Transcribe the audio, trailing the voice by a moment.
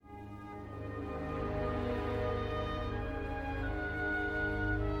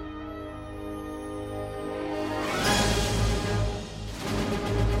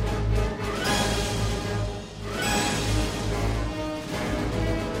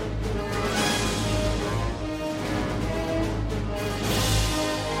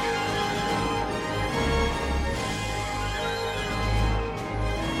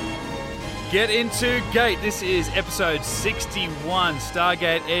Get into Gate. This is episode 61,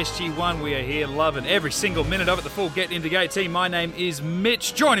 Stargate SG-1. We are here loving every single minute of it, the full Get into Gate team. My name is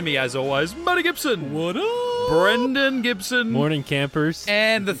Mitch. Joining me, as always, Matty Gibson. What up? Brendan Gibson. Morning, campers.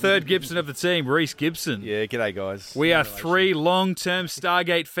 And the third Gibson of the team, Reese Gibson. Yeah, g'day, guys. We are three long-term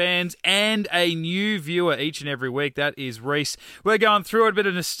Stargate fans and a new viewer each and every week. That is Reese. We're going through a bit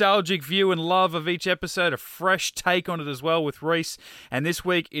of nostalgic view and love of each episode, a fresh take on it as well with Reese. And this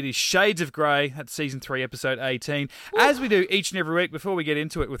week it is Shades of Grey. That's season 3, episode 18. As we do each and every week, before we get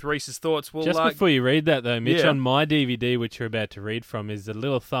into it with Reese's thoughts, we'll... Just before you read that, though, Mitch, yeah. on my DVD, which you're about to read from, is a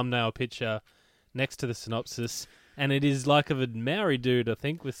little thumbnail picture next to the synopsis. And it is like of a Maori dude, I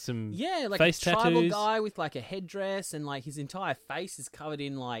think, with some like face a tribal tattoos. guy with like a headdress, and like his entire face is covered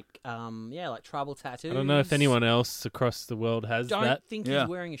in like tribal tattoos. I don't know if anyone else across the world has Don't that. think Yeah. he's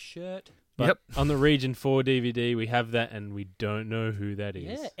wearing a shirt. But on the Region 4 DVD, we have that, and we don't know who that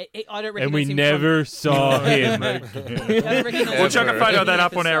is. Yeah, I don't recognize And we him never saw him. I don't recognize We'll him chuck a from photo of any that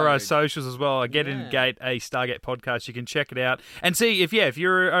up on our episode. socials as well. Get in Gate, a Stargate podcast. You can check it out and see if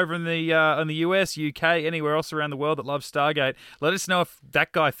you're over in the US, UK, anywhere else around the world that loves Stargate. Let us know if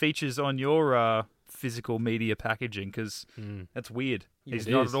that guy features on your physical media packaging, because that's weird. He's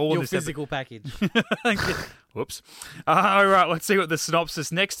it not is. at all in Your this physical package. Whoops. All right, let's see what the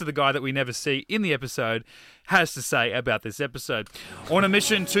synopsis next to the guy that we never see in the episode has to say about this episode. On a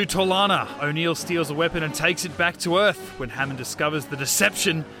mission to Tolana, O'Neill steals a weapon and takes it back to Earth. When Hammond discovers the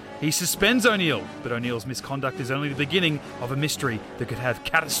deception, he suspends O'Neill, but O'Neill's misconduct is only the beginning of a mystery that could have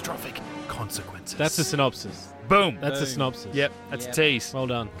catastrophic consequences. That's a synopsis. Boom. That's a synopsis. Yep, that's Yep. a tease. Well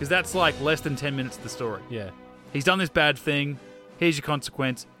done. Because that's like less than 10 minutes of the story. Yeah. He's done this bad thing. Here's your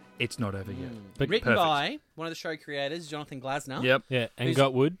consequence. It's not over yet. But Written Perfect. by one of the show creators, Jonathan Glasner. Yep. yeah, and Who's-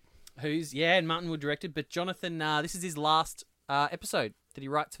 Gotwood. And Martin Wood directed. But Jonathan, this is his last episode that he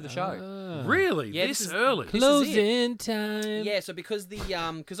writes for the show. Really? Yeah, this this is- early? This is it. Closing time. Yeah, so because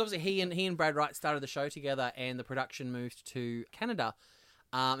obviously he and Brad Wright started the show together, and the production moved to Canada,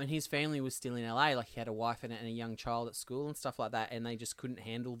 and his family was still in LA. Like, he had a wife and a young child at school and stuff like that, and they just couldn't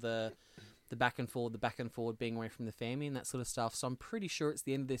handle the back and forward being away from the family and that sort of stuff. So I'm pretty sure it's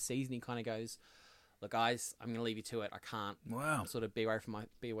the end of this season. He kind of goes, "Look, guys, I'm going to leave you to it. I can't sort of be away from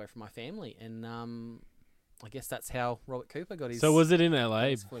my family." And I guess that's how Robert Cooper got his. So was it in LA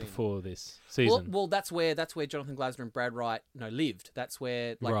his footing. before this season? Well, that's where Jonathan Glasner and Brad Wright lived. That's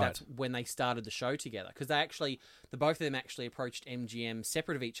where that's when they started the show together, because the both of them actually approached MGM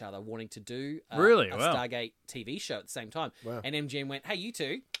separate of each other, wanting to do a Wow. Stargate TV show at the same time. Wow. And MGM went, "Hey, you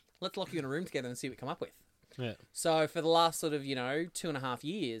two, let's lock you in a room together and see what we come up with." Yeah. So for the last sort of 2.5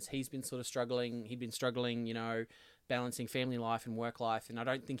 years, he's been sort of struggling. He'd been struggling, balancing family life and work life, and I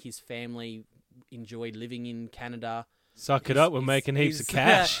don't think his family enjoyed living in Canada. Suck it up, we're making heaps of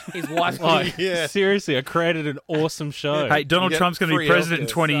cash. His wife, Like, Yeah. Seriously, I created an awesome show. Hey, Donald You get Trump's going to be free president in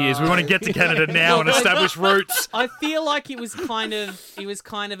healthcare. 20 years. We want to get to Canada now and establish roots. I feel like it was kind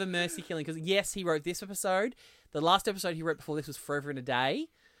of a mercy killing, because yes, he wrote this episode. The last episode he wrote before this was Forever in a Day,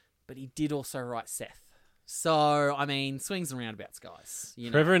 but he did also write Seth. So I mean, swings and roundabouts, guys.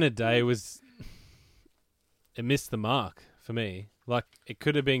 Forever in a Day it missed the mark for me. Like, it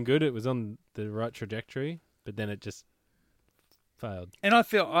could have been good. It was on the right trajectory, but then it just failed. And I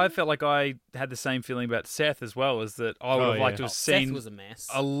felt like I had the same feeling about Seth as well, as that I would have liked to have Seth seen was a mess.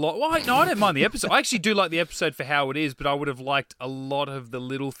 a lot. Well, I don't mind the episode. I actually do like the episode for how it is, but I would have liked a lot of the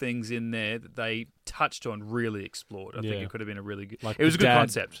little things in there that they touched on, really explored. I think Yeah. it could have been a really good... Like it was a the good dad.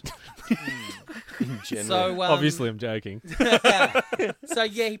 concept. In general. So Obviously, I'm joking. So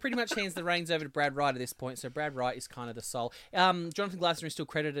yeah, he pretty much hands the reins over to Brad Wright at this point. So Brad Wright is kind of the soul. Jonathan Glasner is still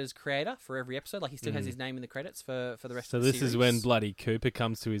credited as creator for every episode. Like, he still has his name in the credits for the rest So of the this series. is when bloody Cooper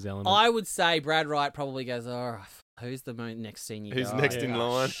comes to his element. I would say Brad Wright probably goes, "Oh, who's the next senior Who's guy? next in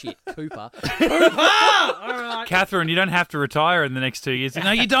Oh, line?" Shit, Cooper. Cooper! All right. Catherine, you don't have to retire in the next 2 years.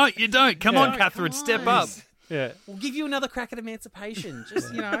 No, you don't. You don't. Come on, Catherine, step up. Yeah. We'll give you another crack at Emancipation. Just,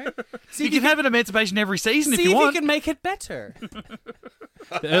 see You if can have an emancipation every season if see you if want. you can make it better.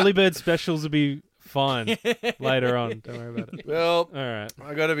 The early bird specials will be fine later on. Don't worry about it. Well, All right.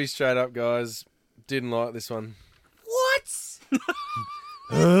 I got to be straight up, guys. Didn't like this one. What?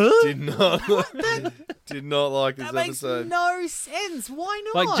 Did not. Did not like this That makes episode. no sense. Why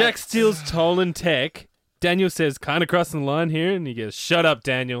not? Like, Jack steals stolen tech. Daniel says, kind of crossing the line here, and he goes, "Shut up,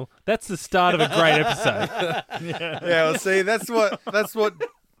 Daniel." That's the start of a great episode. Yeah, well, see, that's what because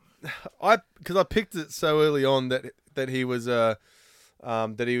I picked it so early on that he was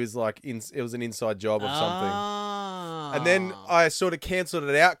like it was an inside job or something. Ah. And then I sort of cancelled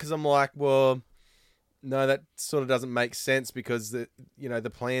it out because I'm like, well, no, that sort of doesn't make sense because the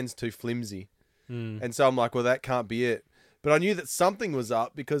plan's too flimsy. Mm. And so I'm like, well, that can't be it. But I knew that something was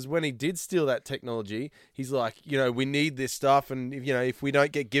up because when he did steal that technology, he's like, we need this stuff, and if we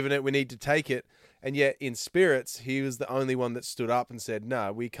don't get given it, we need to take it. And yet in Spirits, he was the only one that stood up and said,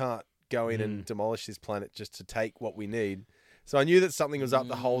 no, we can't go in and demolish this planet just to take what we need. So I knew that something was up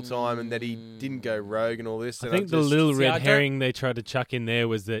the whole time and that he didn't go rogue and all this. I And think the just- little See, I red don't- herring they tried to chuck in there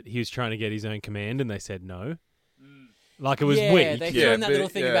was that he was trying to get his own command, and they said no. Like it was yeah, weak. they Yeah, threw in that but little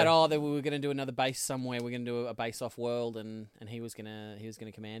it- thing yeah. about that we were going to do another base somewhere. We're going to do a base off world, and he was gonna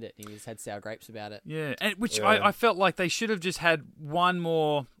command it. He just had sour grapes about it. Yeah, and which Yeah. I felt like they should have just had one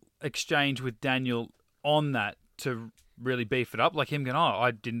more exchange with Daniel on that to really beef it up. Like him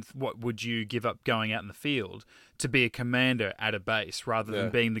going, what would you give up going out in the field to be a commander at a base rather than Yeah.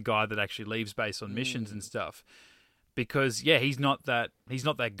 being the guy that actually leaves base on missions and stuff? Because he's not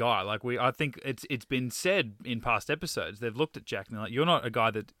that guy. Like I think it's been said in past episodes. They've looked at Jack and they're like, you're not a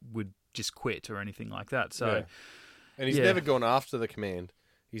guy that would just quit or anything like that. So Yeah. And he's Yeah. never gone after the command.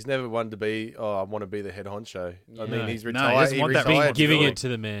 He's never wanted to be, I want to be the head honcho. I mean, No. he's No, he retired. doesn't want that retired Giving good. it to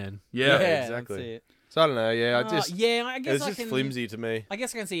the man. yeah. exactly. That's it. So I don't know. Yeah, I guess it's I just can, flimsy to me. I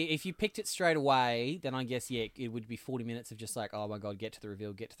guess I can see if you picked it straight away, then I guess it would be 40 minutes of just like, oh my god, get to the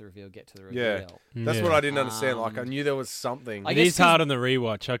reveal, get to the reveal, get to the reveal. Yeah. That's Yeah. what I didn't understand. Like I Um, knew there was something. I It guess is hard on the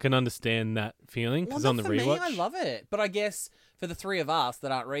rewatch. I can understand that feeling because Well, on the not for rewatch, me, I love it. But I guess for the three of us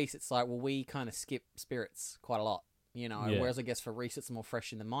that aren't Reese, it's like, well, we kind of skip Spirits quite a lot, Yeah. Whereas I guess for Reese, it's more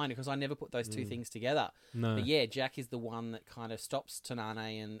fresh in the mind because I never put those two things together. no. But yeah, Jack is the one that kind of stops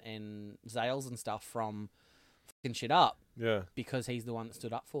Tanane and Zales and stuff from fucking shit up Yeah. because he's the one that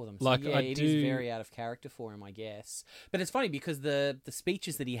stood up for them. So Like, yeah, I it is do- very out of character for him, I guess. But it's funny because the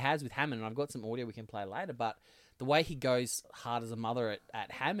speeches that he has with Hammond, and I've got some audio we can play later, but the way he goes hard as a mother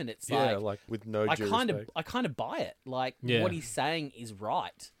at Hammond, it's Yeah, like like with no I due kind respect. of buy it. Like Yeah. what he's saying is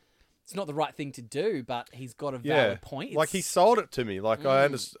right. It's not the right thing to do, but he's got a Yeah. valid point. Like he It's- sold it to me. Like I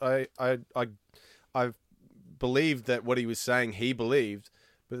believed that what he was saying he believed,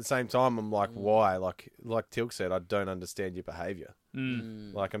 but at the same time I'm like, why? Like Tilk said, I don't understand your behavior.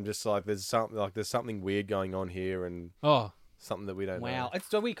 Like I'm just like there's something weird going on here and Oh, something that we don't know. Wow, it's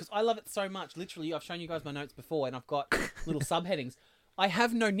so weird because I love it so much. Literally, I've shown you guys my notes before, and I've got little subheadings. I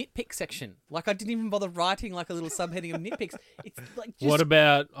have no nitpick section. Like I didn't even bother writing like a little subheading of nitpicks. It's like just what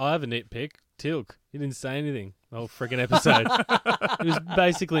about? I have a nitpick. Tilk, he didn't say anything the whole freaking episode. It was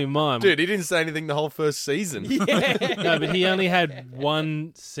basically mime. Dude, he didn't say anything the whole first season. yeah. No, but he only had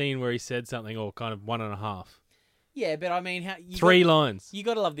one scene where he said something, or kind of 1.5. Yeah, but I mean, Three lines. You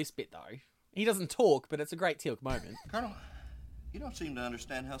got to love this bit though. He doesn't talk, but it's a great Teal'c moment. Colonel, you don't seem to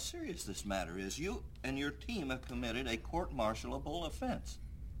understand how serious this matter is. You and your team have committed a court-martialable offense.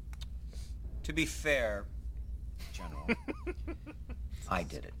 To be fair, General, I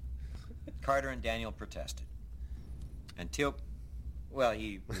did it. Carter and Daniel protested. And Teal'c, well,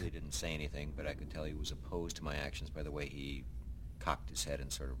 he really didn't say anything, but I could tell he was opposed to my actions by the way he cocked his head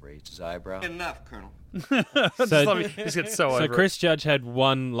and sort of raised his eyebrow. Enough, Colonel. Just get so over So it. Chris Judge had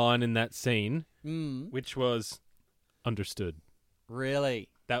one line in that scene, Mm, which was understood. really?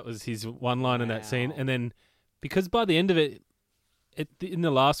 That was his one line in that scene. Wow. And then, because by the end of it, in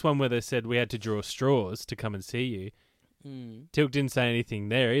the last one where they said we had to draw straws to come and see you, Mm. Tilk didn't say anything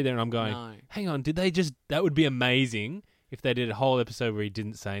there either. And I'm going, No. hang on, did they just... That would be amazing if they did a whole episode where he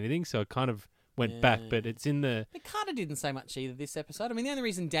didn't say anything. So I kind of went back, but it's in the... But Carter didn't say much either this episode. I mean, the only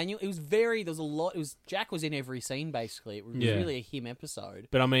reason Daniel, there was a lot. It was Jack was in every scene basically. It was Yeah. really a him episode.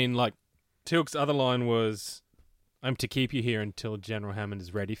 But I mean, like, Tilk's other line was, I'm to keep you here until General Hammond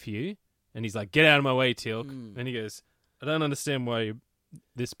is ready for you. And he's like, get out of my way, Tilk. Mm. And he goes, I don't understand why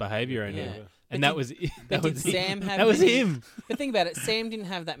this behavior in Yeah. here. But And that did- was but that did was Sam him. have That was many- him. But think about it. Sam didn't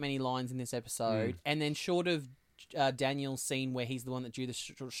have that many lines in this episode, and then short of Daniel's scene where he's the one that drew the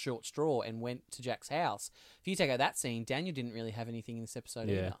short straw and went to Jack's house. If you take out that scene, Daniel didn't really have anything in this episode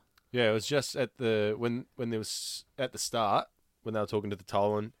Yeah. either. Yeah, it was just at the when there was at the start when they were talking to the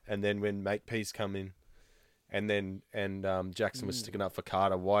Tolan, and then when Makepeace come in, and then Jackson was sticking up for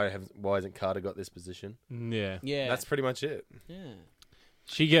Carter. Why hasn't Carter got this position? Yeah. Yeah, That's pretty much it. yeah.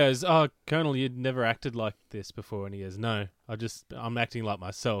 She goes, oh, Colonel, you'd never acted like this before. And he goes, no, I'm acting like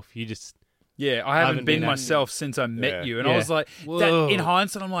myself. You just... Yeah, I haven't haven't been been myself since I met Yeah. you. And I Yeah. was like, Whoa. in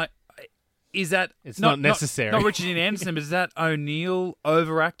hindsight, I'm like, is that It's not necessary. Not Richard Dean Anderson, but is that O'Neill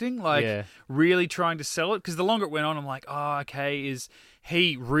overacting? Like, Yeah. really trying to sell it? Because the longer it went on, I'm like, oh, okay, is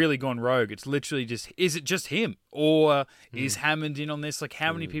he really gone rogue? It's literally just, is it just him? Or is Hammond in on this? Like,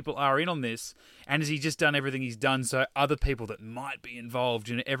 how many people are in on this? And has he just done everything he's done so other people that might be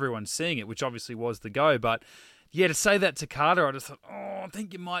involved, everyone's seeing it, which obviously was the go. But yeah, to say that to Carter, I just thought, I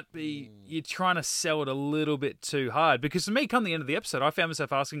think you might be, you're trying to sell it a little bit too hard. Because for me, come the end of the episode, I found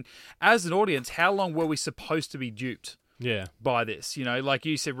myself asking, as an audience, how long were we supposed to be duped Yeah. by this? Like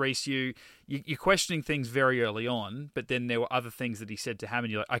you said, Reese, you're questioning things very early on, but then there were other things that he said to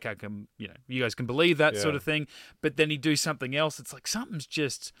Hammond. You're like, okay, you guys can believe that sort of thing. But then he'd do something else. It's like something's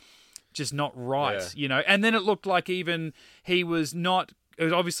just not right, And then it looked like even he was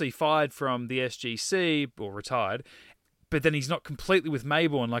obviously fired from the SGC or retired, but then he's not completely with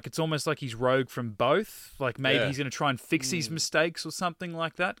Mayborn. Like, it's almost like he's rogue from both. Like, maybe he's going to try and fix his mistakes or something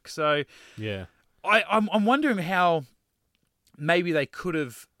like that. So Yeah. I'm wondering how maybe they could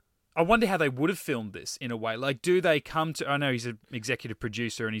have. I wonder how they would have filmed this in a way. Like, do they come to? I know he's an executive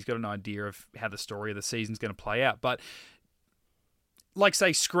producer and he's got an idea of how the story of the season's going to play out, but like,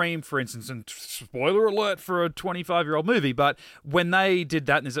 say, Scream, for instance, and spoiler alert for a 25-year-old movie, but when they did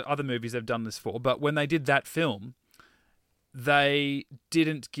that, and there's other movies they've done this for, but when they did that film, they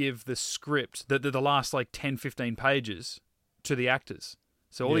didn't give the script, the last, 10, 15 pages, to the actors.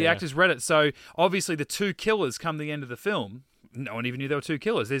 So all the actors read it. So obviously the two killers come to the end of the film. No one even knew there were two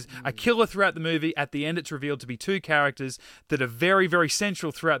killers. There's a killer throughout the movie. At the end, it's revealed to be two characters that are very, very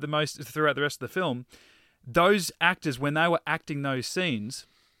central throughout the rest of the film. Those actors, when they were acting those scenes,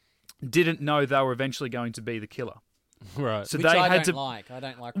 didn't know they were eventually going to be the killer. Right. So Which they I had don't to. like. I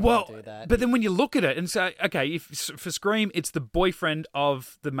don't like when they do that. But then when you look at it and say, okay, for Scream, it's the boyfriend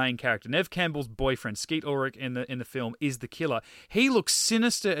of the main character. Nev Campbell's boyfriend, Skeet Ulrich, in the film, is the killer. He looks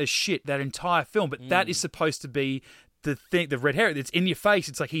sinister as shit that entire film, but that is supposed to be the thing, the red herring. It's in your face.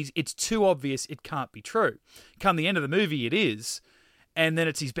 It's like it's too obvious. It can't be true. Come the end of the movie, it is. And then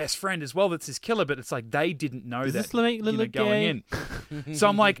it's his best friend as well that's his killer, but it's like they didn't know Does that this make me look going gay? in. So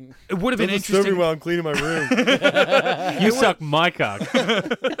I'm like, it would have been interesting. I'm cleaning my room. You suck my cock.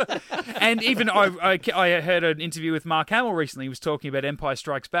 And even I heard an interview with Mark Hamill recently. He was talking about Empire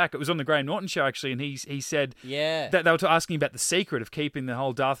Strikes Back. It was on the Graham Norton show, actually, and he said that they were asking about the secret of keeping the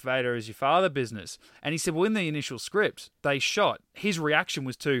whole Darth Vader as your father business. And he said, well, in the initial script they shot, his reaction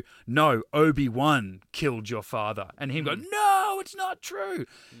was to, no, Obi-Wan killed your father. And him go, no, it's not true.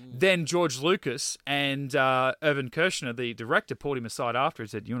 Then George Lucas and Irvin Kershner, the director, pulled him aside after and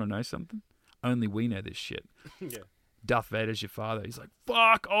said, you want to know something? Only we know this shit. Yeah. Darth Vader's your father. He's like,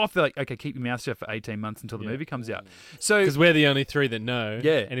 fuck off. They're like, okay, keep your mouth shut for 18 months until the movie comes out. So, Because we're the only three that know.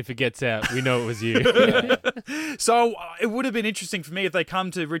 Yeah. And if it gets out, we know it was you. so it would have been interesting for me if they come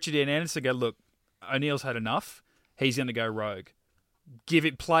to Richard Dean Anderson and go, look, O'Neill's had enough. He's going to go rogue.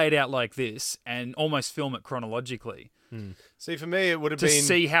 Play it out like this and almost film it chronologically. See, for me, it would have To been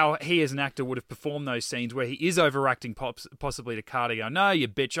see how he as an actor would have performed those scenes where he is overacting possibly to Carter going, no, you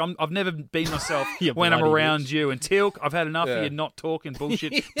bitch, I've never been myself You when I'm bloody around bitch. you. And Teal'c, I've had enough of Yeah. you not talking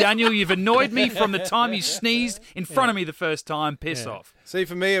bullshit. Daniel, you've annoyed me from the time you sneezed in front of me the first time. Piss off. See,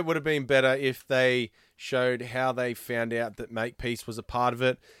 for me, it would have been better if they showed how they found out that Makepeace was a part of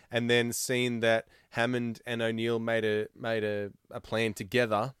it, and then seen that Hammond and O'Neill made a plan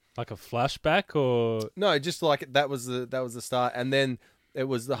together. Like a flashback or... No, just like that was the start, and then it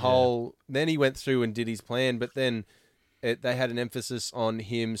was the whole. Then he went through and did his plan, but then they had an emphasis on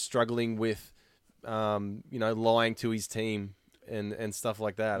him struggling with, lying to his team and stuff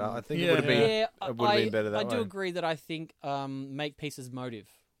like that. I think it would have been it would have been better that I way. do agree that I think Makepeace's motive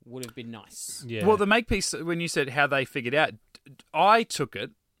would have been nice. Yeah. Well, the Makepeace, when you said how they figured out, I took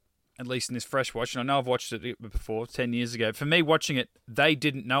it, at least in this fresh watch, and I know I've watched it before, 10 years ago. For me, watching it, they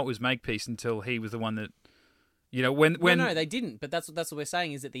didn't know it was Makepeace until he was the one that, when... No, they didn't. But that's what we're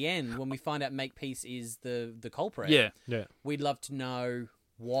saying is at the end, when we find out Makepeace is the culprit, Yeah. we'd love to know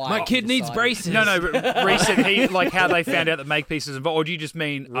why. My kid needs decided- braces. No, but recent, how they found out that Makepeace is involved, or do you just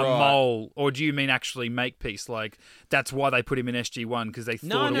mean a mole, or do you mean actually Makepeace? Like, that's why they put him in SG-1, because they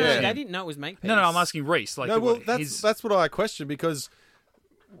No, thought it no, was they him. didn't know it was Makepeace. No, I'm asking Reese. Like, No, well, his- that's what I question, because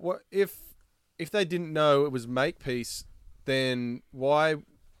what if they didn't know it was Makepeace, then why,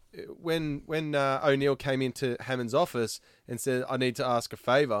 when O'Neill came into Hammond's office and said, I need to ask a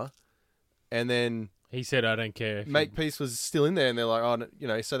favour, and then He said, I don't care. If you- Makepeace was still in there, and they're like,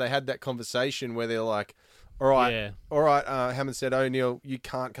 oh, so they had that conversation where they're like, all right, Hammond said, O'Neill, you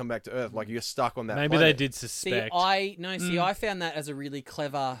can't come back to Earth, like you're stuck on that Maybe planet. they did See, suspect. I found that as a really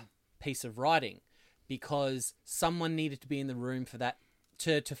clever piece of writing, because someone needed to be in the room for that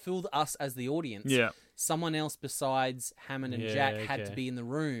to fool us as the audience. Yeah. Someone else besides Hammond and Yeah, Jack had to okay. be in the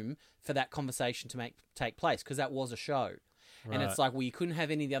room for that conversation to take place, because that was a show. And Right. it's like, well, you couldn't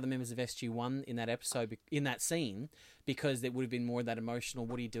have any of the other members of SG-1 in that episode, in that scene, because it would have been more of that emotional,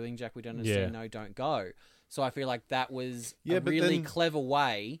 what are you doing, Jack? We don't understand. Yeah. No, don't go. So I feel like that was Yeah, a but really then- clever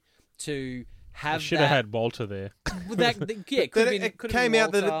way to have Should that. have had Walter there. Yeah, it could But have been. it could have came been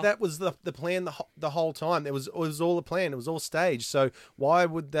out that Walter. that was the plan the whole time. It was all a plan. It was all staged. So why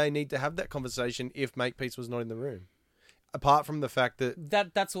would they need to have that conversation if Makepeace was not in the room? Apart from the fact that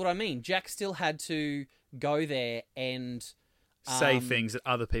That's what I mean. Jack still had to go there and Say things that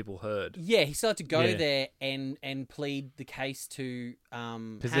other people heard. yeah, he still had to go Yeah. there and plead the case to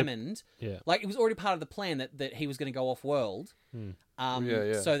it- Hammond. Yeah. Like, it was already part of the plan that he was going to go off world,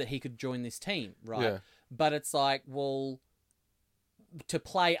 Yeah. so that he could join this team, right? Yeah. But it's like, well, to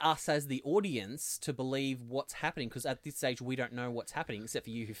play us as the audience to believe what's happening, because at this stage we don't know what's happening except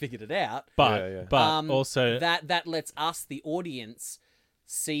for you who figured it out. But Yeah. but also that lets us, the audience,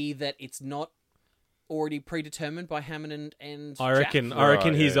 see that it's not already predetermined by Hammond and I reckon Jack.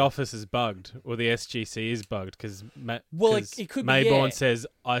 Right, his yeah. office is bugged, or the SGC is bugged, because Well, it could be, Mayborn yeah. says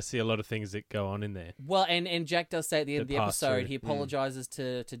I see a lot of things that go on in there. Well, and Jack does say at the end of That the pass episode, through. he apologizes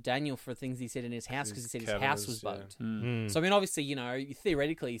to Daniel for things he said in his house, because he said his house was cameras, bugged. So I mean, obviously,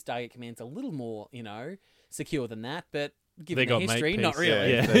 theoretically, Stargate Command's a little more, secure than that, but given They the got history, Makepeace. not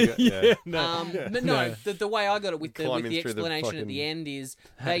really. Yeah. They got- yeah. But no, the way I got it with the Climbing through the explanation at fucking the end is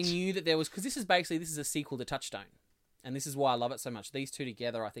they knew that there was, because this is a sequel to Touchstone, and this is why I love it so much. These two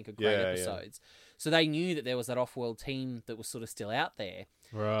together, I think, are great Yeah, yeah. episodes. So they knew that there was that off-world team that was sort of still out there.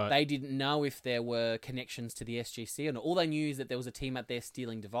 Right. They didn't know if there were connections to the SGC or not. All they knew is that there was a team out there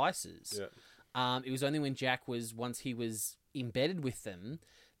stealing devices. Yeah. It was only when Jack once he was embedded with them,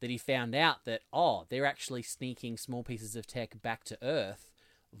 that he found out that, they're actually sneaking small pieces of tech back to Earth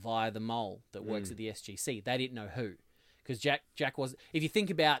via the mole that works at the SGC. They didn't know who. Because Jack was... If you think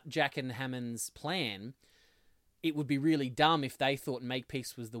about Jack and Hammond's plan, it would be really dumb if they thought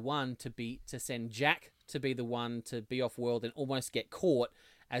Makepeace was the one to send Jack to be the one to be off-world and almost get caught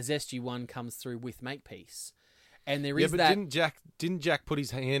as SG-1 comes through with Makepeace. And there Yeah, is but that... didn't Jack put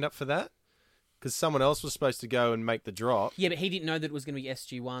his hand up for that? Because someone else was supposed to go and make the drop. Yeah, but he didn't know that it was going to be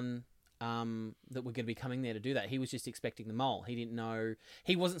SG-1 that were going to be coming there to do that. He was just expecting the mole. He didn't know...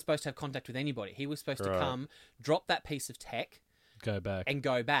 He wasn't supposed to have contact with anybody. He was supposed to come, drop that piece of tech, Go back. and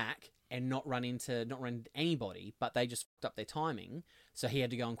go back and not run into anybody, but they just fucked up their timing. So he had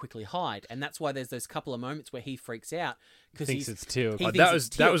to go and quickly hide. And that's why there's those couple of moments where he freaks out. Because Thinks it's Teal'c. he Oh, thinks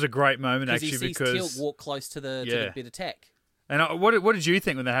it's That was Teal'c, a great moment, 'cause actually, he sees because... Teal'c walk close to the Yeah. bit of tech. And what did you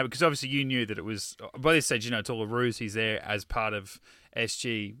think when that happened? Because obviously you knew that it was, by this stage, it's all a ruse. He's there as part of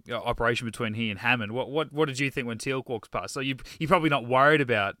SG operation between he and Hammond. What did you think when Teal'c walks past? So you're probably not worried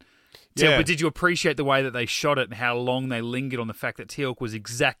about Teal'c, Yeah. but did you appreciate the way that they shot it and how long they lingered on the fact that Teal'c was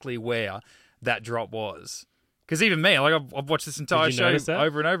exactly where that drop was? Because even me, I've watched this entire you show notice that?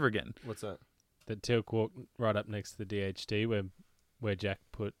 over and over again. What's that? That Teal'c walked right up next to the DHD where Jack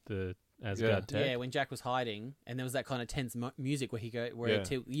put the Asgard tech. Yeah, when Jack was hiding, and there was that kind of tense music where Yeah.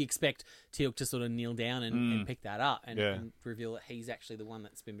 Teal'c, you expect Teal'c to sort of kneel down and pick that up and reveal that he's actually the one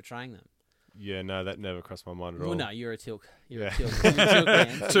that's been betraying them. Yeah, no, that never crossed my mind at all. Well, no, you're a Teal'c. You're Yeah. a Teal'c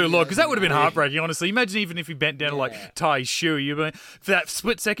man. Too long, because that would have been heartbreaking, honestly. Imagine even if he bent down to Yeah. tie his shoe, you'd be, for that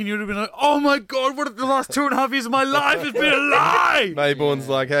split second, you'd have been like, "Oh my god, what the last 2.5 years of my life has been a lie!" Mayborn's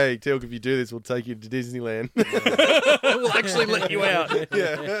like, hey, Teal'c, if you do this, we'll take you to Disneyland. We'll actually let you out.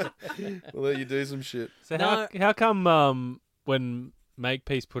 yeah. We'll let you do some shit. So No. how come when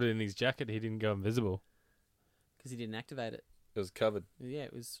Makepeace put it in his jacket, he didn't go invisible? Because he didn't activate it. It was covered. Yeah,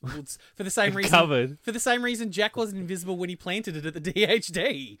 it was it's for the same reason. Covered. For the same reason, Jack wasn't invisible when he planted it at the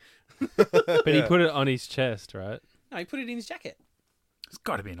DHD. But he put it on his chest, right? No, he put it in his jacket. It's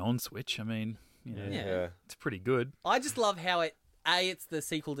got to be an on switch. I mean, Yeah. it's pretty good. I just love how it's the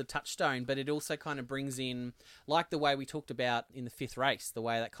sequel to Touchstone, but it also kind of brings in, like the way we talked about in the Fifth Race, the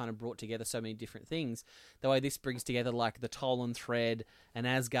way that kind of brought together so many different things, the way this brings together like the Tolan thread, an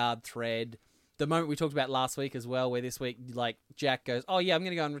Asgard thread, the moment we talked about last week as well, where this week, like, Jack goes, "Oh yeah, I'm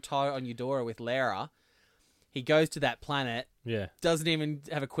going to go and retire on Eudora with Lara." He goes to that planet, Yeah. doesn't even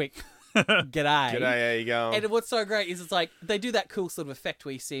have a quick g'day. G'day, how you going? And what's so great is it's like they do that cool sort of effect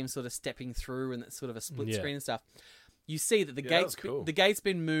where you see him sort of stepping through and it's sort of a split Yeah. screen and stuff. You see that the that gate's was cool. the gate's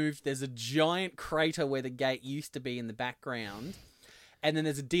been moved. There's a giant crater where the gate used to be in the background. And then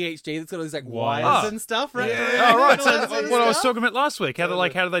there's a DHD that's got all these like wires Wires. and stuff, right? Oh, right. And all So that sort of what I was stuff. talking about last week, how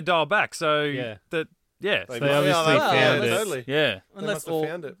do they dial back? So Yeah. They They obviously found found it. Totally. yeah. They must have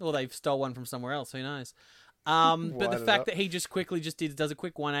found it. Or they've stole one from somewhere else. Who knows? But Wind the it fact up. that he just quickly does a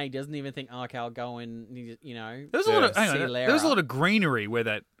quick 180, doesn't even think, oh, okay, I'll go and you know. There was a lot of see hang on, Lara. there was a lot of greenery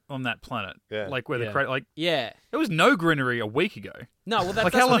on that planet. Yeah. Like where Yeah. the like Yeah. there was no greenery a week ago. No, well, that's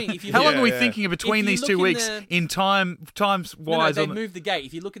Like what how I long? mean. If you How look- long are we Yeah, yeah. thinking of between If you these look 2 in weeks the- in times No, wise? they on the- moved the gate.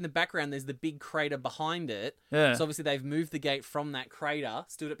 If you look in the background, there's the big crater behind it. Yeah. So obviously they've moved the gate from that crater,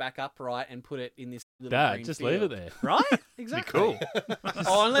 stood it back upright, and put it in this little Dad, green just field. leave it there. Right? Exactly. cool.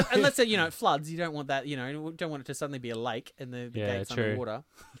 Oh, unless it floods. You don't want that. You don't want it to suddenly be a lake and the Yeah, gate's true. underwater.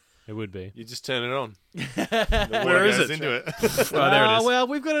 It would be. You just turn it on. Where is goes it? into it. Oh, there it is. Well,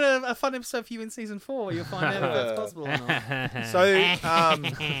 we've got a fun episode for you in season 4. You'll find out if that's possible or not. So,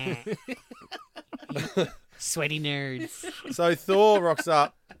 Sweaty nerds. so Thor rocks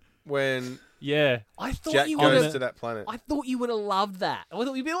up when Yeah. I thought Jack you would goes have. to that planet. I thought you would have loved that. I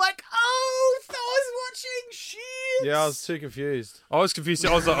thought you'd be like, "Oh, Thor's watching shit." Yeah, I was too confused. I was confused.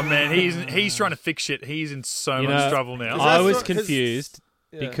 I was like, oh man, he's trying to fix shit. He's in so You much know, trouble now. Is I that was not- 'cause- confused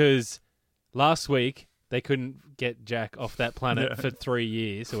Yeah. because last week they couldn't get Jack off that planet for 3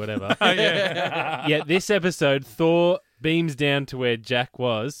 years or whatever. yeah. Yet this episode, Thor beams down to where Jack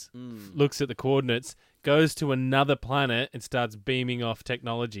was, looks at the coordinates, goes to another planet and starts beaming off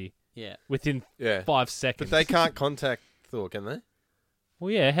technology Yeah. within Yeah. 5 But seconds. they can't contact Thor, can they?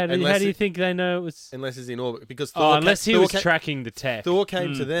 Well, yeah. How do Unless you it- think they know it was? Unless he's in orbit. Because Thor Unless he Thor was tracking the tech. Thor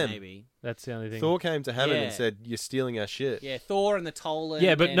came to them. Maybe. That's the only thing. Thor came to Hammond Yeah. and said, "You're stealing our shit." Yeah, Thor and the Tolan.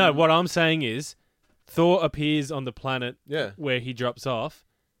 Yeah, but no. and- What I'm saying is, Thor appears on the planet Yeah. where he drops off.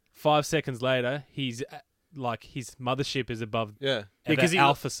 5 seconds later, he's like his mothership is above Yeah. because he-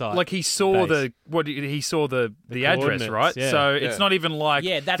 Alpha site. Like he saw base. he saw the address, coordinates, right? yeah. So Yeah. it's not even like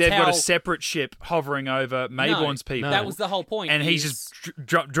Yeah, that's they've got how- a separate ship hovering over Mayborn's people. No. that was the whole point. and he's is- just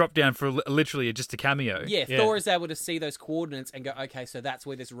dropped down for literally just a cameo. Yeah, Yeah. Thor is able to see those coordinates and go, okay, so that's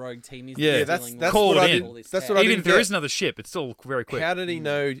where this rogue team is. Yeah, They're that's dealing that's with Call what it I in. did. all this That's tech. what I Even didn't if there get. is another ship, it's still very quick. How did he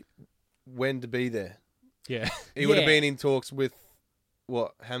know when to be there? yeah. He would have Yeah. been in talks with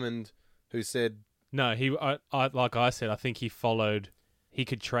Hammond, who said, No, I like I said, I think he followed. He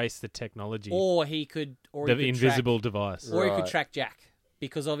could trace the technology, Or he could, or the he could invisible device. track, or he could Right. track Jack.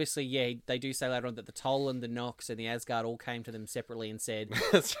 Because obviously, yeah, they do say later on that the Tolan, the Nox, and the Asgard all came to them separately and said,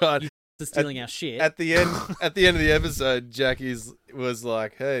 "That's right." "They're stealing our shit." At the end of the episode, Jack was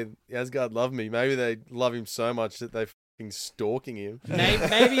like, "Hey, Asgard love me. Maybe they love him so much that they fucking stalking him."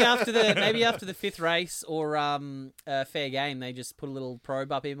 Maybe after the fifth race or fair game, they just put a little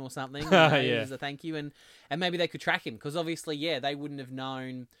probe up him or something. Yeah. As a thank you, and maybe they could track him because obviously, yeah, they wouldn't have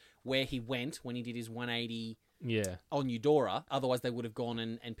known where he went when he did his 180 Yeah, on Eudora. Otherwise, they would have gone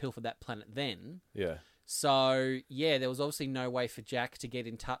and pilfered that planet then. Yeah. So yeah, there was obviously no way for Jack to get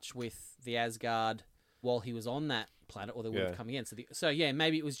in touch with the Asgard while he was on that planet, or they would Yeah. have come again. So yeah,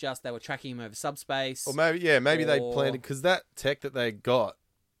 maybe it was just they were tracking him over subspace. Or maybe they Or- planted because that tech that they got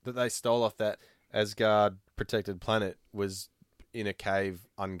that they stole off that Asgard protected planet was in a cave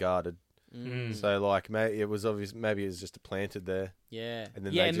unguarded. So like maybe it was obvious. Maybe it was just planted there, Yeah, and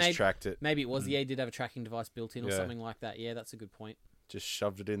then yeah, they just maybe, tracked it, maybe it was. Yeah, he did have a tracking device built in or Yeah. something like that. Yeah, that's a good point. just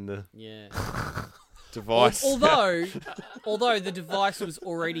shoved it in the Yeah. device. Although the device was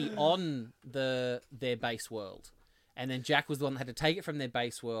already on their base world, and then Jack was the one that had to take it from their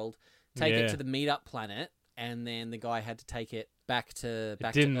base world, take it Yeah. to the meetup planet, and then the guy had to take it back to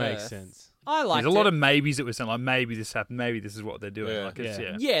it didn't to make Earth. sense. I like There's a lot of maybes that we're saying, like maybe this happened, maybe this is what they're doing. Yeah. Like it's,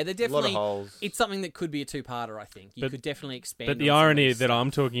 Yeah. yeah, they're a lot of definitely. holes. It's something that could be a two-parter. I think you But- could definitely expand. But the on some of irony this that stuff.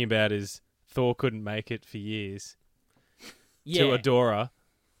 I'm talking about is Thor couldn't make it for years yeah, to Adora,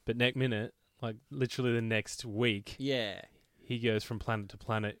 but next minute, like literally the next week, yeah, he goes from planet to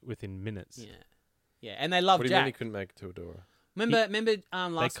planet within minutes. yeah, yeah, and they love What do you mean he Jack. couldn't make it to Adora? Remember, They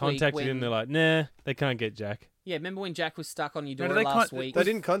last contacted week when, him. They're like, nah, they can't get Jack. yeah, remember when Jack was stuck on Eudora No, they last con- week? They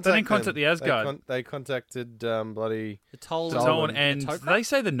didn't contact. They didn't contact them. the Asgard. They contacted bloody The Tolan, Tolan and Tok'ra? they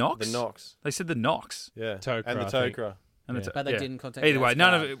say the Nox. the Nox. They said the Nox. Yeah, Tok'ra, and the I think. Tok'ra. And Yeah. the But they yeah. didn't contact. Either the way,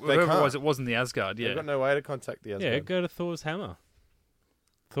 none of Asgard. it. They Whoever it was, can't. it wasn't the Asgard. They've Yeah. got no way to contact the Asgard. Yeah, go to Thor's hammer.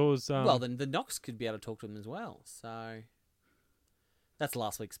 Thor's. Well, then the Nox could be able to talk to him as well. So that's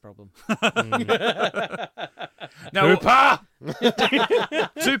last week's problem. No,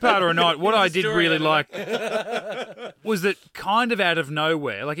 two-part or not, what I did Story really of it. like was that kind of out of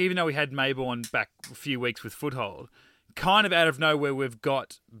nowhere, like even though we had Mayborn back a few weeks with Foothold, kind of out of nowhere we've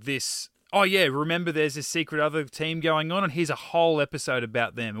got this, oh yeah, remember there's this secret other team going on and here's a whole episode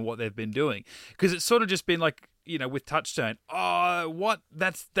about them and what they've been doing. Because it's sort of just been like, with Touchstone. Oh, what?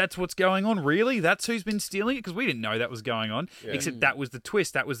 That's what's going on. Really? That's who's been stealing it? Because we didn't know that was going on. Yeah. Except that was the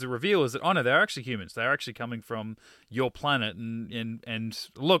twist. That was the reveal. Is that no, they're actually humans. They're actually coming from your planet. And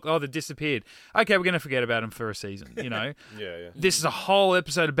look, they disappeared. Okay, we're going to forget about them for a season. Yeah. This is a whole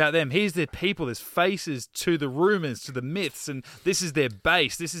episode about them. Here's their people. There's faces to the rumors, to the myths, and this is their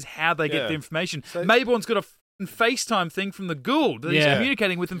base. This is how they get the information. Mayborn's got a FaceTime thing from the Gould that he's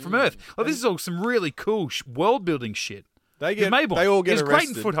communicating with them from Earth. Like, this is all some really cool world building shit. They It's all get great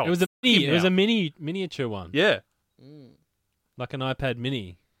in arrested. Foothold. It was a miniature one. Yeah. Like an iPad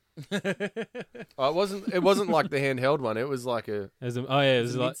mini. Oh, it wasn't like the handheld one. It was like a It was like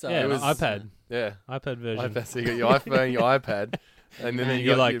mid-size. an It was- iPad. yeah. iPad version. iPad. So you got your iPhone, your iPad, and then you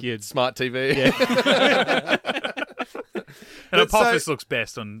You're got like your your- smart TV. Yeah. And But Apophis looks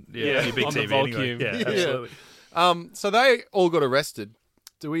best on your big on the TV anyway. Volcube. Yeah, Yeah. absolutely. So they all got arrested.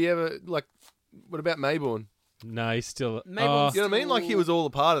 Do we ever what about Mayborn? No, he's still. Mayborn's- You know what I mean? Like he was all a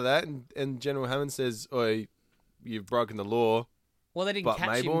part of that, and General Hammond says, "Oi, you've broken the law." Well, they didn't But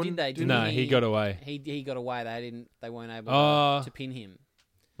catch him, Mayborn did they? didn't? No, he got away. He got away. They weren't able Oh. to pin him.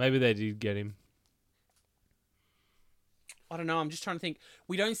 Maybe they did get him. I don't know. I'm just trying to think.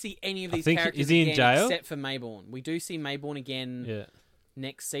 We don't see any of I these think- characters is he in again jail? except for Mayborn. We do see Mayborn again Yeah.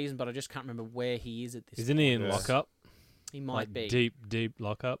 next season, but I just can't remember where he is at this. Isn't point. he in Yeah. lockup? He might Like be. deep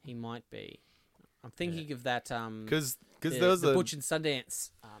lockup. He might be. I'm thinking of that. Because the, there was the a Butch and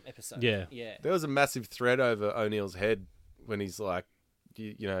Sundance episode. Yeah. Yeah. there was a massive thread over O'Neill's head when he's like,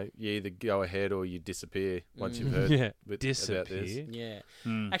 you either go ahead or you disappear once you've heard Yeah. about this. Disappear. Yeah.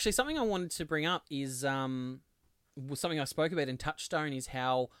 Hmm. Actually, something I wanted to bring up is was something I spoke about in Touchstone is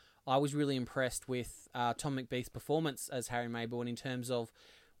how I was really impressed with Tom McBeath's performance as Harry Mayborn in terms of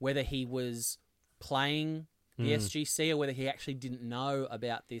whether he was playing the SGC or whether he actually didn't know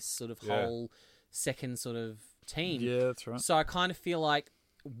about this sort of Yeah. whole second sort of team. Yeah, that's right. So I kind of feel like,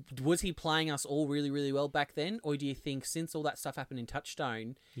 was he playing us all really, really well back then? Or do you think since all that stuff happened in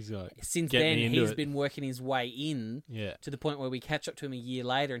Touchstone, He's like, since Get then me into he's it. been working his way in yeah. to the point where we catch up to him a year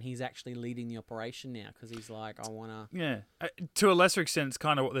later and he's actually leading the operation now because he's like, I want to... Yeah. To a lesser extent, it's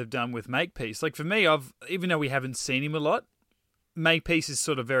kind of what they've done with Makepeace. Like, for me, even though we haven't seen him a lot, Makepeace is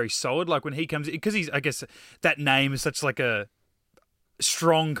sort of very solid. Like, when he comes... Because I guess, that name is such like a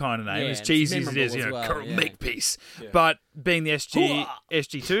strong kind of name. Yeah, as it's cheesy as it memorable is, as well, Colonel yeah. Makepeace. But being the Hooah!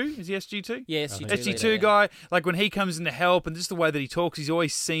 SG2, is he SG2? Yeah, SG2, SG2 leader, guy, like when he comes in to help and just the way that he talks, he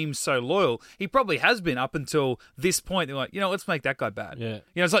always seems so loyal. He probably has been up until this point. They're like, let's make that guy bad. Yeah.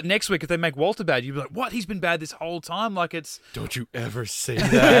 It's like next week if they make Walter bad, you'd be like, what? He's been bad this whole time? Like it's... Don't you ever say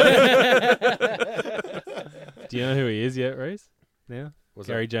that? Do you know who he is yet, Reese? Now? Was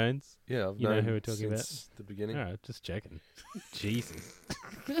Gary Jones? Yeah, I've You know known who we're talking about? since the beginning. All right, just checking. Jesus.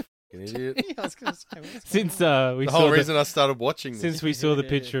 An idiot. I was going to say, Since we The saw whole reason I started watching this. since we saw the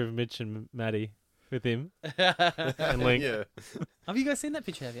picture of Mitch and Maddie with him and Link. Yeah. have you guys seen that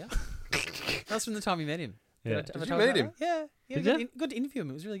picture, have you? That was from the time you met him. Yeah. Have I Did you told meet that him? right? Yeah. Did Good, ya? good to interview him.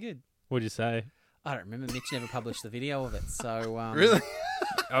 It was really good. What'd you say? I don't remember. Mitch never published the video of it, so... Really?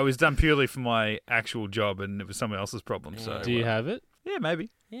 I was done purely for my actual job and it was someone else's problem. So Do you have it? yeah, maybe.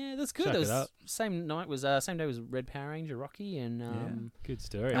 Yeah, that's good. Chuck It it was up. same day was Red Power Ranger Rocky and Good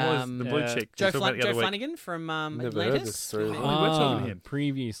story. And what was Um, the blue yeah. chick? Joe, We talked about the Joe other week. Flanagan from Never heard Atlantis. this story. Oh, we were talking to him.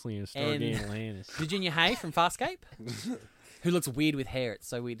 Previously in Stargate And- Atlantis. Virginia Hay from Farscape, who looks weird with hair. It's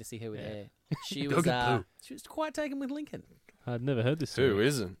so weird to see her with hair. She was she was quite taken with Lincoln. I'd never heard this story. Who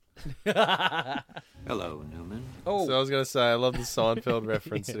isn't? Hello, Newman. Oh, So I was going to say, I love the Seinfeld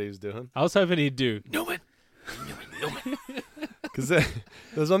reference that he was doing. I was hoping he'd do. Because there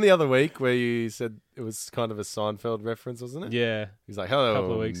was one the other week where you said it was kind of a Seinfeld reference, wasn't it? Yeah. He's like, hello,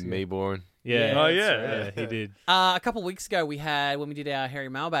 Couple of weeks ago. Mayborn. Yeah. Oh, that's yeah. right. He did. a couple of weeks ago we had when we did our Harry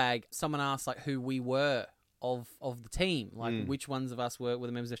Mailbag, someone asked like who we were of the team, like which ones of us were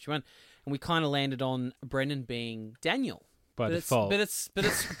the members of FG1, and we kind of landed on Brendan being Daniel. By But default. it's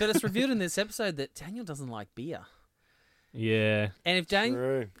revealed in this episode that Daniel doesn't like beer. Yeah. And if Daniel,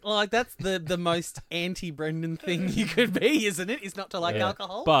 True. like, that's the most anti-Brendan thing you could be, isn't it? Is not to like Yeah.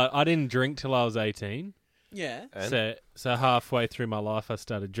 alcohol. But I didn't drink till I was 18. yeah. And? So halfway through my life, I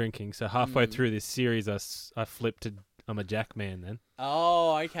started drinking. So halfway through this series, I flipped to I'm a Jack man then.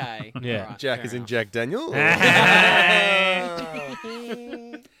 Oh, okay. Yeah. Alright, Jack fair is in enough. Jack Daniel. I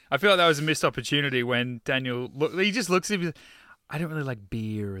feel like that was a missed opportunity when Daniel he just looks at him. I don't really like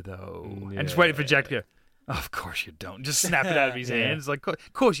beer though, and just waiting for Jack to go. Oh, of course you don't. Just snap it out of his Yeah. hands. Like,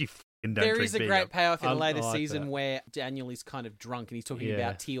 of course you fucking don't There drink is a beer. great payoff in I a later like season that. where Daniel is kind of drunk and he's talking Yeah.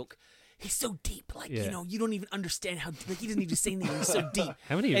 about Teal'c. he's so deep. Like, Yeah. you don't even understand how, like, he doesn't even say anything. He's so deep.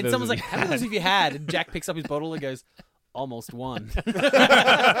 How many of And those someone's have like, you how many of those had? have you had? And Jack picks up his bottle and goes, almost one.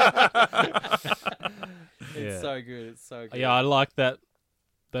 It's so good. It's so good. Yeah, I like that.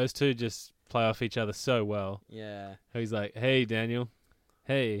 Those two just play off each other so well. Yeah. He's like, "Hey, Daniel.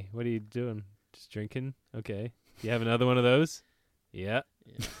 Hey, what are you doing? Just drinking? Okay. You have another one of those? Yeah.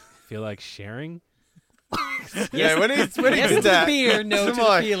 Feel like sharing? Yeah, when he Yes did to the that, beer, no I'm to the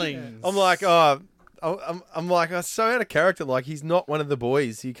like- feelings. I'm like, oh, I'm like, I'm so out of character. Like, he's not one of the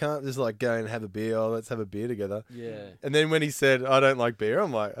boys. You can't just like go and have a beer. Oh, let's have a beer together. Yeah. And then when he said, I don't like beer,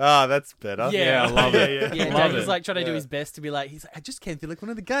 I'm like, that's better. Yeah, I love it. Yeah, Love Jack it. was like trying to do Yeah. his best to be like, he's like, I just can't feel like one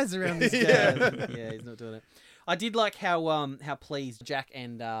of the guys around this guy. Yeah. Yeah, he's not doing it. I did like how pleased Jack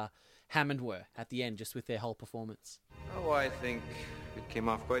and Hammond were at the end, just with their whole performance. Oh, I think it came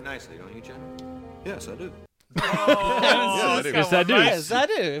off quite nicely, don't you, Jen? Yes, I do. Yeah, I do. Yes, I do. Yes, I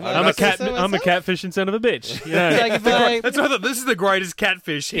do. I'm a catfishing son of a bitch. You know? Like if I, That's why I thought this is the greatest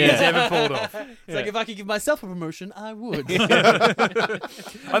catfish he has ever pulled off. it's like if I could give myself a promotion, I would.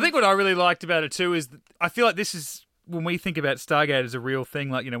 I think what I really liked about it too is that I feel like this is when we think about Stargate as a real thing.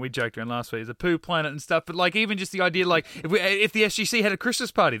 Like, we joked around last week as a poo planet and stuff, but like even just the idea, like if the SGC had a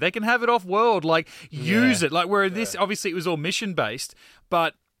Christmas party, they can have it off world, like use it. Like where this obviously it was all mission based,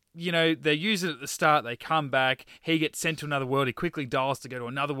 but they use it at the start, they come back, he gets sent to another world, he quickly dials to go to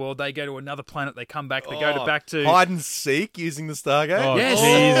another world, they go to another planet, they come back, they go back to... hide and seek using the Stargate. Oh, Yes.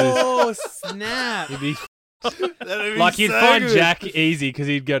 Jesus. Oh, snap. He'd be That'd be like, you'd so find good. Jack easy because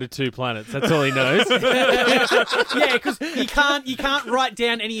he'd go to 2 planets. That's all he knows. Yeah, because you can't write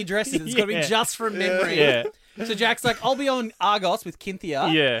down any addresses. It's got to be Yeah. just from memory. Yeah. So Jack's like, I'll be on Argos with Cynthia.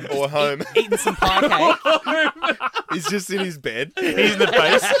 Yeah. Or home. Eating some pie cake. He's just in his bed He's in the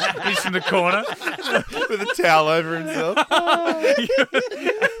base, he's in the corner. with a towel over himself.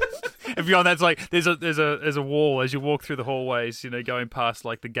 And beyond that's like there's a wall as you walk through the hallways, going past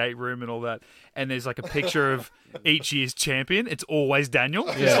like the gate room and all that, and there's like a picture of each year's champion. It's always Daniel.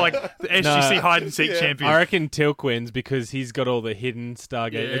 It's like the SGC hide and seek champion. I reckon Tilk wins because he's got all the hidden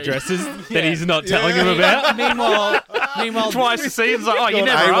Stargate Yeah. addresses that he's not telling him about. Meanwhile, Twice a season, it's like, oh, you Gone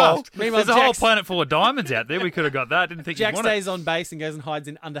never AWOL. asked. Meanwhile, There's a whole Jack's- planet full of diamonds out there. We could have got that. Didn't think Jack you'd want it. stays on base and goes and hides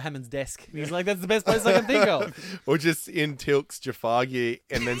in under Hammond's desk. And he's like, that's the best place I can think of. Or just in Tilk's Jafar gear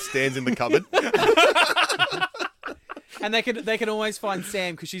and then stands in the cupboard. And they can always find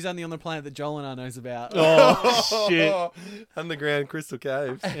Sam because she's only on the planet that Joel and I knows about. Oh, shit. Underground Crystal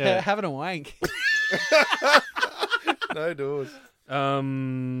Cave. Yeah. Having a wank. No doors.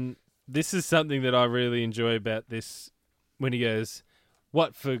 This is something that I really enjoy about this when he goes,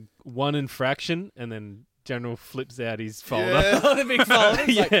 what for one infraction? And then General flips out his folder. Yeah. On the big folder.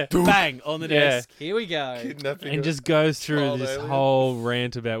 It's Yeah. like, bang, on the Yeah. desk. Here we go. Kidnapping. And just goes through Child this alien. whole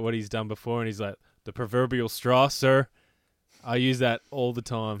rant about what he's done before. And he's like, the proverbial straw, sir. I use that all the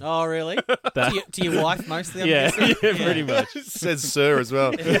time. Oh, really? That- to your wife mostly, I'm yeah, guessing? yeah, pretty much. says sir as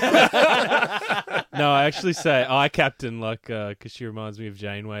well. No, I actually say I captain, like, because she reminds me of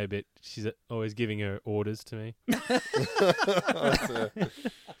Janeway a bit. She's always giving her orders to me.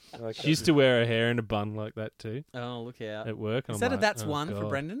 She used to wear her hair in a bun like that too Oh, look out. at work. And Is I'm that a like, that's oh, one for God.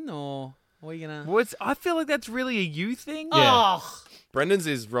 Brendan, or are we going to... Well, I feel like that's really a you thing. Yeah. Oh, Brendan's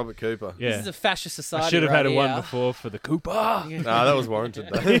is Robert Cooper. Yeah, this is a fascist society. I should have right had a one here. before for the Cooper. Nah, that was warranted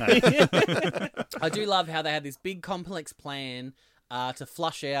though. I do love how they had this big complex plan to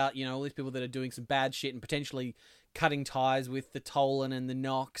flush out, all these people that are doing some bad shit and potentially cutting ties with the Tolan and the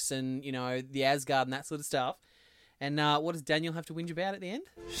Nox and, the Asgard and that sort of stuff. And what does Daniel have to whinge about at the end?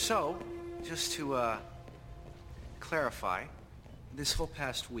 So, just to clarify, this whole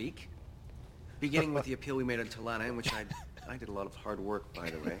past week, beginning with the appeal we made on Talana, in which I did a lot of hard work, by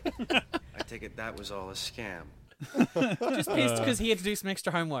the way, I take it that was all a scam. Just pissed because he had to do some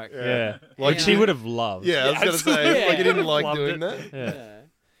extra homework. Yeah, Like like she you- would have loved. Yeah, I was going to say, Yeah. like he didn't like Loved doing it. that. Yeah. Yeah.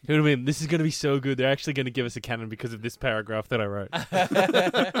 It would have been, this is going to be so good. They're actually going to give us a canon because of this paragraph that I wrote. Because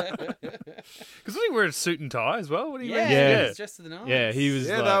we wear a suit and tie as well. What do you mean? Yeah. It's just to the nose. Yeah, he was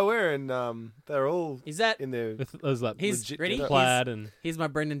Yeah, like, they were wearing, they're all Is that... in their with those like He's legit ready? getup. plaid and Here's my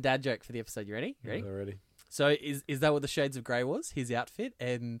Brendan dad joke for the episode. You ready? You ready? already. So is that what the Shades of Grey was? His outfit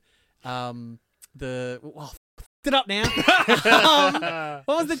and it up now.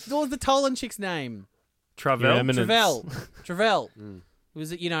 What was the Tolan chick's name? Travel. Your Eminence. Travell.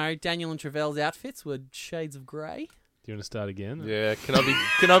 Was it Daniel and Travell's outfits were shades of grey? Do you want to start again? Yeah,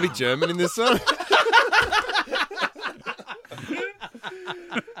 can I be German in this one?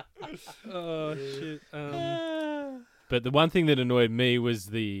 Oh shit. But the one thing that annoyed me was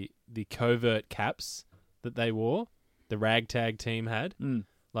the covert caps that they wore. The ragtag team had.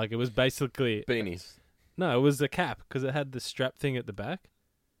 Like, it was basically... Beanies. No, it was a cap, because it had the strap thing at the back.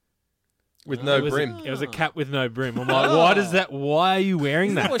 With no it was brim. It was a cap with no brim. I'm like, why are you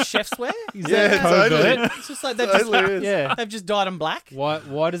wearing Is that that? what chefs wear? Is Yeah, that covert? totally. It's just like they've Totally just, is. Yeah. they've just dyed them black.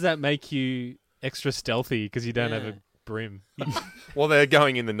 Why does that make you extra stealthy because you don't have Yeah. a brim? Well, they're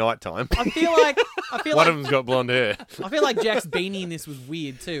going in the nighttime. I feel like One of them's got blonde hair. I feel like Jack's beanie in this was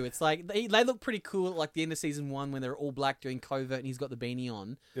weird too. It's like they look pretty cool at like the end of season 1 when they're all black doing covert and he's got the beanie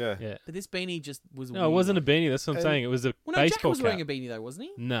on. Yeah. Yeah. But this beanie just was No, weird. it wasn't a beanie. That's what I'm saying. It was a Well, no, Jack baseball was cap. wearing a beanie though, wasn't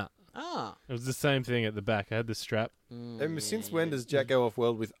he? No, Ah. it was the same thing at the back. I had the strap. And since when does Jack go off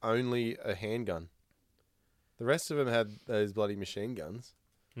world with only a handgun? The rest of them had those bloody machine guns,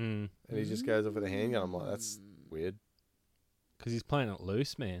 Mm. and he just goes off with a handgun. I'm like, that's weird. Because he's playing it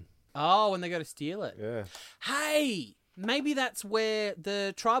loose, man. Oh, when they go to steal it. Yeah. Hey, maybe that's where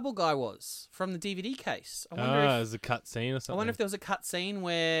the tribal guy was from the DVD case. I wonder it if was a cut scene or I something. wonder if there was a cut scene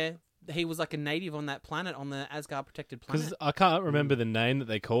where he was like a native on that planet, on the Asgard protected planet. Because I can't remember the name that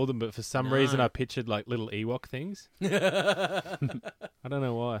they called them, but for some reason No. I pictured like little Ewok things. I don't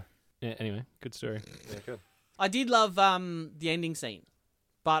know why. Yeah. Anyway, good story. Yeah, good. I did love the ending scene,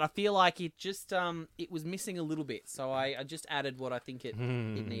 but I feel like it just it was missing a little bit. So I just added what I think it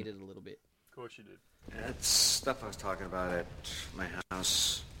needed a little bit. Of course you did. That's stuff I was talking about at my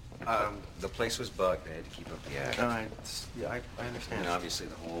house. The place was bugged. They had to keep up the act. I understand. And obviously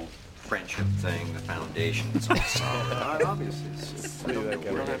the whole friendship thing, the foundation, it's all solid. Obviously, it's, See that we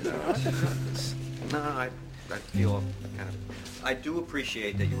don't have to. No, I feel kind of. I do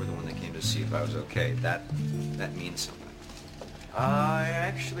appreciate that you were the one that came to see if I was okay. That means something. I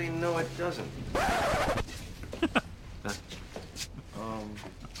actually know it doesn't.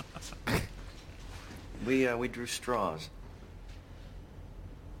 We drew straws.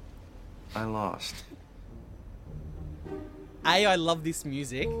 I lost. I love this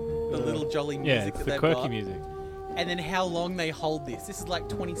music, the little jolly music Yeah, it's that the they've quirky got. music. And then how long they hold this. This is like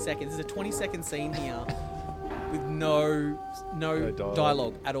 20 seconds. There's a 20-second scene here with no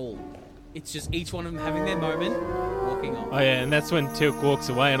dialogue at all. It's just each one of them having their moment, walking on. Oh yeah, and that's when Tilk walks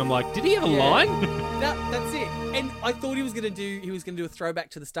away, and I'm like, did he have a Yeah. line? That's it. And I thought he was gonna do a throwback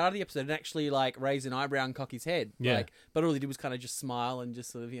to the start of the episode and actually like raise an eyebrow and cock his head. Yeah. Like, but all he did was kind of just smile and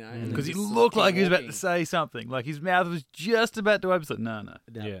just sort of Because he looked like he was about to say something. Like his mouth was just about to open. Like, no.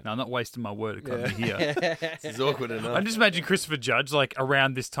 Yeah. No, I'm not wasting my word economy here. This is awkward enough. I just imagine Christopher Judge, like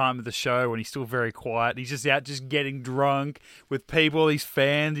around this time of the show when he's still very quiet. He's just out just getting drunk with people, these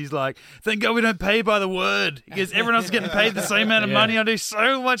fans. He's like, thank God we don't pay by the word. Because everyone else is getting paid the same amount of Yeah. money. I do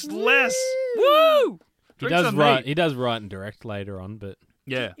so much less. Woo! He Drinks does on write. me. He does write and direct later on, but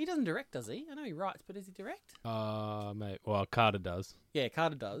Yeah. He doesn't direct, does he? I know he writes, but does he direct? mate, well, Carter does. Yeah,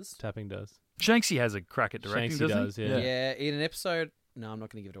 Carter does. Tapping does. Shanksy has a crack at directing, Shanksy doesn't does, he? yeah. Yeah, in an episode. No, I'm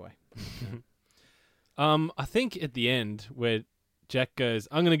not going to give it away. I think at the end where Jack goes,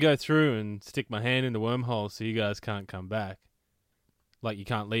 I'm going to go through and stick my hand in the wormhole so you guys can't come back. Like you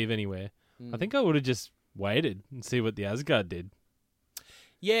can't leave anywhere. I think I would have just waited and see what the Asgard did.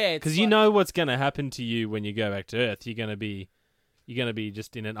 Yeah, Because you know what's going to happen to you when you go back to Earth. You're going to be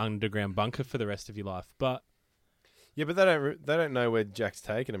just in an underground bunker for the rest of your life. But Yeah, but they don't know where Jack's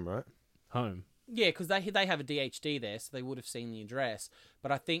taking him, right? home. Yeah, because they have a DHD there, so they would have seen the address.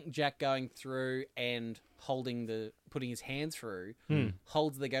 But I think Jack going through and putting his hand through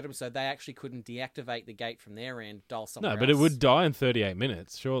holds the gate, so they actually couldn't deactivate the gate from their end, dial somewhere No, but it else. would die in 38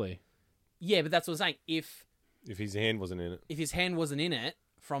 minutes, surely. Yeah, but that's what I'm saying. If If his hand wasn't in it. his hand wasn't in it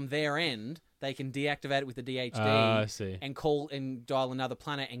from their end, they can deactivate it with the DHD I see. and call and dial another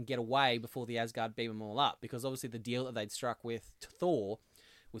planet and get away before the Asgard beam them all up. Because obviously the deal that they'd struck with Thor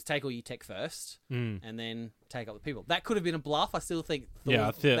was take all your tech first and then take up the people. That could have been a bluff. I still think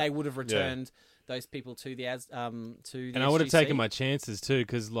Thor, they would have returned those people to the to the And I would have SGC. taken my chances too,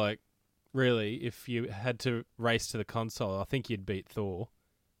 because, like, really, if you had to race to the console, I think you'd beat Thor.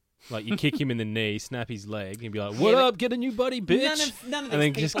 Like, you kick him in the knee, snap his leg, and be like, "What Yeah, up? Get a new buddy, bitch!" None of and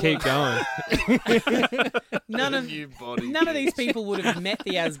then these just people keep going. none of these people would have met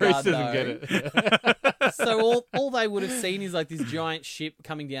the Asgard Bruce doesn't though. get it. So all they would have seen is like this giant ship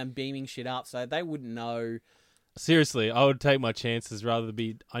coming down, beaming shit up. So they wouldn't know. Seriously, I would take my chances rather than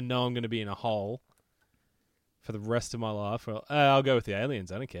be. I know I'm going to be in a hole for the rest of my life. Well, I'll go with the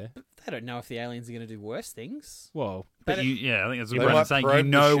aliens. I don't care. They don't know if the aliens are going to do worse things. Well, But I think that's what They Brandon's might saying. You probe the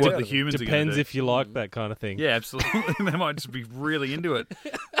know shit what out the of them. humans are going to depends do. if you like that kind of thing. Yeah, absolutely. They might just be really into it.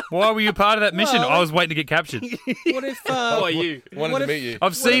 Why were you part of that mission? Well- I was waiting to get captured. What if? Who are you? Wanted What to if- meet you.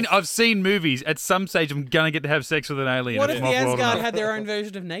 I've seen movies. At some stage, I'm gonna get to have sex with an alien. What It's if the my world Asgard enough. had their own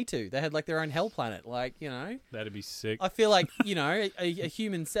version of Natu? They had like their own hell planet. Like, you know, That'd be sick. I feel like, you know, a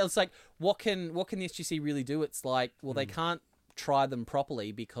human cell. It's like, what can the SGC really do? It's like, well, they can't try them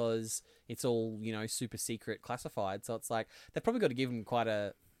properly because it's all, you know, super secret, classified. So it's like they've probably got to give them quite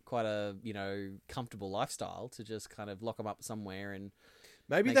a you know, comfortable lifestyle to just kind of lock them up somewhere and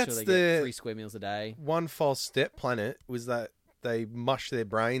Maybe make that's sure they get 3 the square meals a day. one false step planet was that they mush their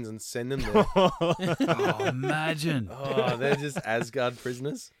brains and send them there. Oh, imagine. Oh, they're just Asgard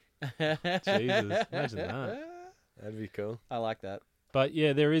prisoners. Jesus, imagine that. That'd be cool. I like that. But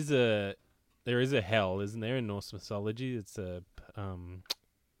yeah, there is a hell, isn't there, in Norse mythology? It's a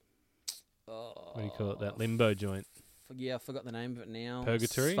what do you call it? That limbo joint. Yeah, I forgot the name of it now.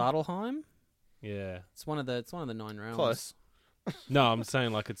 Purgatory? Svartalheim. Yeah. It's one of the 9 realms. Close. No, I'm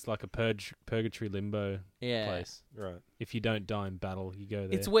saying like it's like a purgatory limbo Yeah. place. Right. If you don't die in battle, you go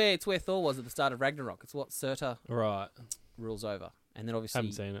there. It's where Thor was at the start of Ragnarok. It's what Surtur Right. rules over. And then obviously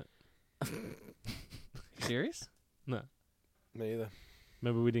Haven't seen it. Serious? No. Me either.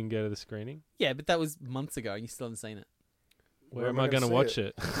 Remember we didn't go to the screening? Yeah, but that was months ago and you still haven't seen it. Where am I going to see watch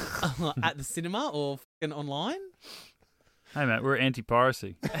it? At the cinema or f***ing online? Hey, mate, we're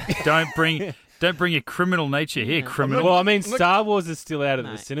anti-piracy. Don't bring your criminal nature here, criminal. Well, I mean, Star Wars is still out at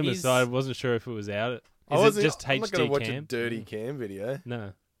No, the cinema, he's- so I wasn't sure if it was out. I Is wasn't it just I'm not gonna HD watch a cam? dirty cam video.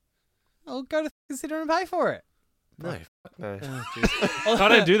 No. I'll go to the cinema and pay for it. No. No. I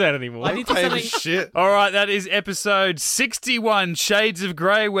don't do that anymore. I did do Pay for something. shit. All right, that is episode 61, Shades of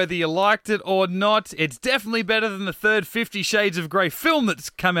Grey. Whether you liked it or not, it's definitely better than the third 50 Shades of Grey film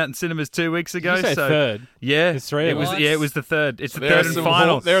that's come out in cinemas 2 weeks ago. Did you say so third? yeah, There's 3 it of was. them. Yeah, it was the third. It's the There are third and some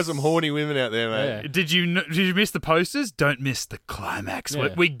final. there are some horny women out there, mate. Yeah. Did you miss the posters? Don't miss the climax. Yeah.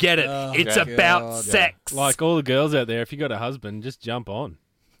 We get it. Oh, it's okay. about God. sex. Like all the girls out there, if you got a husband, just jump on.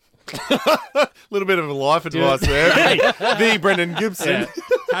 A little bit of a life advice there. The Brendan Gibson.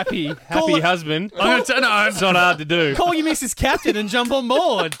 Happy it- husband. I'm gonna tell no. It's not hard to do. Call you Mrs. Captain and jump on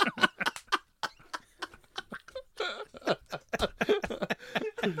board.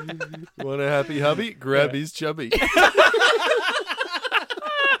 Want a happy hubby? Grab his chubby.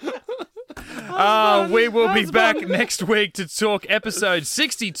 We will be back next week to talk episode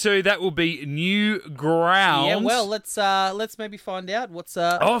 62. That will be New Ground. Yeah, well, let's maybe find out what's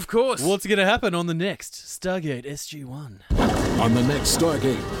Oh, of course. what's going to happen on the next Stargate SG-1. On the next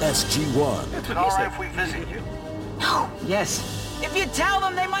Stargate SG-1. All right if we visit you. Yes. If you tell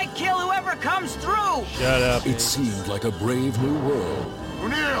them, they might kill whoever comes through. Shut up. It seemed like a brave new world.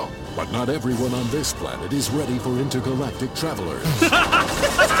 O'Neill! But not everyone on this planet is ready for intergalactic travelers. Now,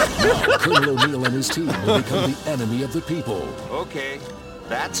 Colonel O'Neill and his team will become the enemy of the people. Okay,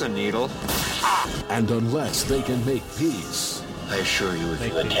 that's a needle. And unless they can make peace, I assure you, if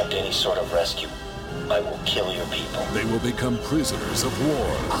you attempt any sort of rescue, I will kill your people. they will become prisoners of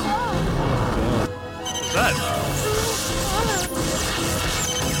war.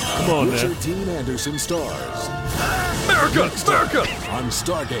 Come on, man. Richard Dean Anderson stars America! on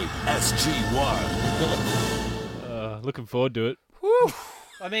Stargate SG-1. Looking forward to it.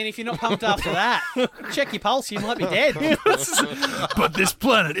 I mean, if you're not pumped after that, check your pulse, you might be dead. But this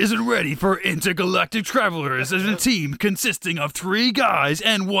planet isn't ready for intergalactic travelers as a team consisting of 3 guys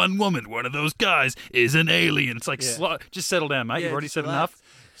and 1 woman. One of those guys is an alien. It's like, just settle down, mate. You've already just said relax. enough.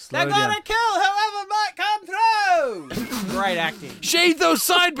 They're Slow down. gonna kill whoever might come through. Great acting. Shave those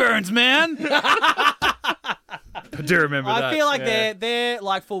sideburns, man. I do remember that. I feel like they're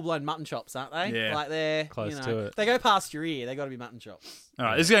like full blown mutton chops, aren't they? Yeah. Like they're Close you know, to it. They go past your ear. They got to be mutton chops. All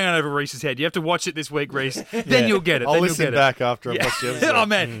right, this is going on over Reese's head. You have to watch it this week, Reese. Then you'll get it. I'll Then you'll listen get back after I've Yeah. watched the episode. Oh,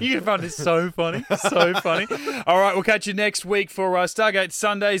 man. You're going to find this so funny. So funny. All right, we'll catch you next week for Stargate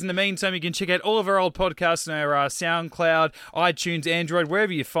Sundays. In the meantime, you can check out all of our old podcasts on our SoundCloud, iTunes, Android,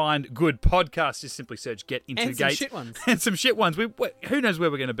 wherever you find good podcasts. Just simply search Get Into And some Gate. shit ones. And some shit ones. Who knows where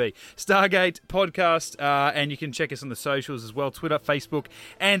we're going to be? Stargate Podcast, and you can check us on the socials as well, Twitter, Facebook,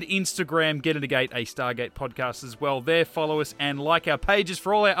 and Instagram. Get Into Gate, a Stargate podcast as well. There, follow us and like our pages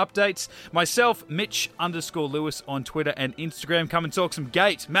for all our updates. Myself, Mitch_Lewis on Twitter and Instagram. Come and talk some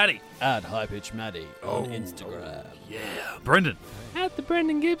Gate. Maddie. At High Pitch Maddie on Instagram. Yeah. Brendan. At the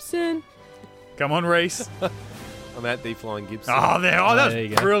Brendan Gibson. Come on, Reese. I'm at D Flying Gibson. Oh, there. Oh, that There was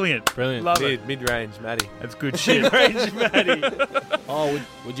you go. brilliant. Brilliant. Love it. Mid-range, Matty. That's good shit. Oh,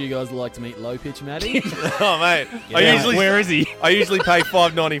 would you guys like to meet Low Pitch Maddie? Oh, mate. Where is he? I usually pay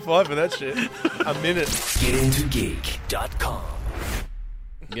 $5.95 for that shit. A minute. GetIntoGeek.com.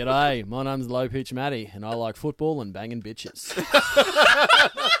 G'day, my name's Low Pitch Matty, and I like football and banging bitches.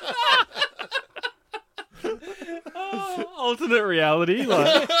 Alternate reality,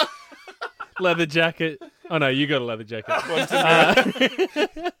 like leather jacket. Oh no, you got a leather jacket.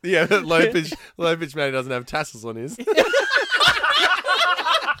 Yeah, but low pitch Matty doesn't have tassels on his.